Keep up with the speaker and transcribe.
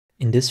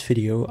In this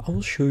video, I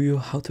will show you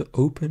how to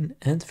open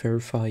and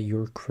verify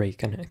your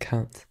Kraken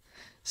account.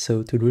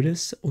 So to do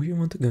this, all you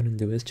want to go and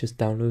do is just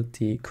download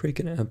the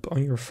Kraken app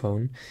on your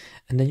phone,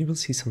 and then you will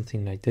see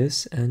something like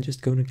this, and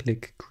just go and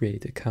click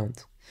Create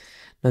Account.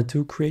 Now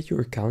to create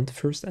your account,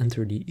 first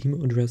enter the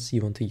email address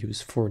you want to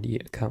use for the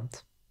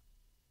account.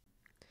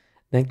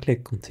 Then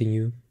click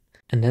Continue,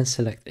 and then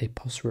select a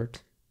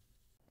password.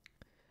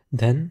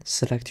 Then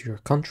select your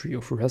country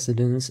of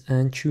residence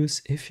and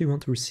choose if you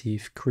want to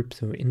receive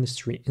crypto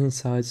industry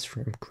insights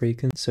from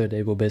Kraken, so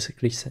they will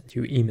basically send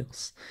you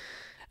emails.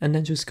 And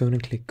then just go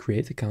and click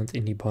Create Account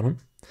in the bottom.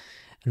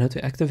 And now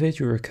to activate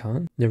your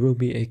account, there will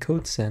be a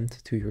code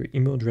sent to your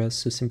email address,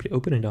 so simply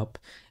open it up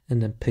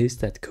and then paste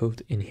that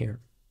code in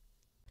here.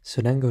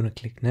 So then go and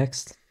click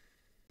Next.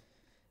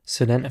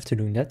 So then after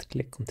doing that,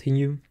 click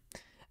Continue.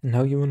 And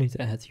now you will need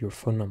to add your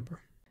phone number.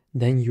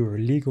 Then your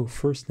legal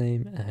first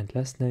name and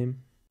last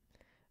name,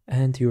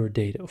 and your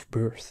date of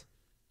birth.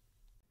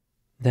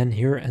 Then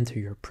here enter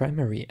your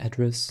primary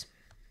address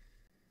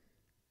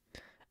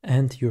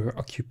and your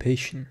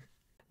occupation.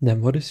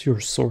 Then what is your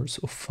source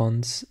of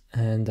funds,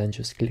 and then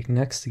just click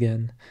Next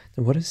again.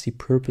 Then what is the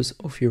purpose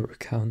of your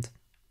account,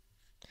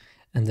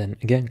 and then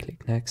again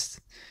click Next.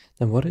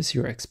 Then what is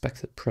your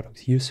expected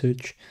product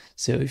usage,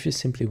 so if you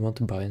simply want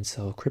to buy and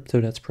sell crypto,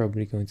 that's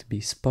probably going to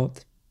be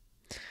spot.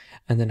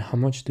 And then how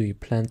much do you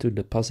plan to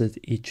deposit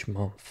each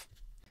month.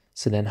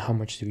 So then how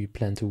much do you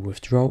plan to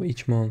withdraw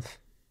each month?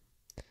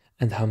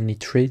 And how many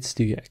trades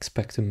do you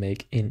expect to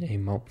make in a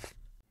month?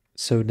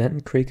 So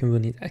then Kraken will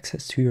need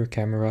access to your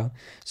camera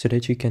so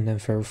that you can then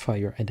verify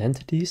your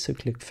identity. So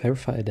click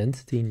Verify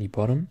Identity in the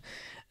bottom.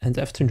 And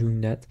after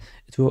doing that,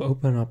 it will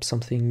open up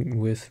something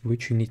with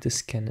which you need to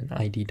scan an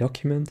ID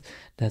document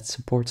that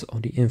supports all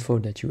the info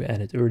that you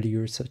added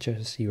earlier, such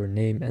as your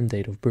name and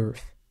date of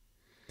birth.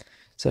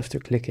 So after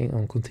clicking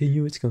on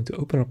Continue, it's going to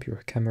open up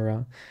your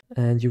camera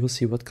and you will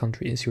see what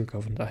country is your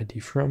government ID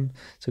from.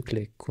 So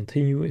click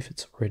Continue if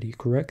it's already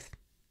correct.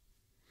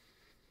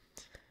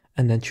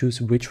 And then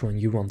choose which one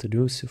you want to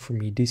do. So for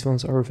me, these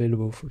ones are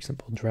available, for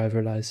example,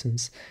 driver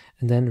license.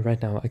 And then right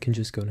now I can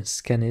just go and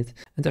scan it.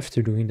 And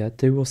after doing that,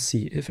 they will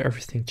see if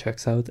everything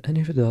checks out. And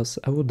if it does,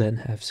 I will then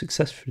have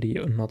successfully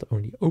not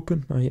only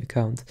opened my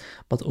account,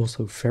 but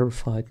also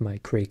verified my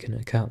Kraken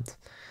account.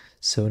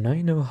 So now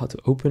you know how to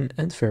open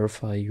and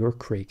verify your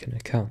Kraken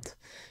account.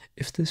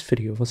 If this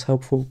video was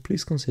helpful,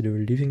 please consider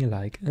leaving a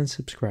like and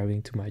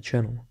subscribing to my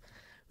channel.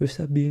 With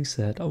that being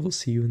said, I will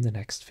see you in the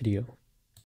next video.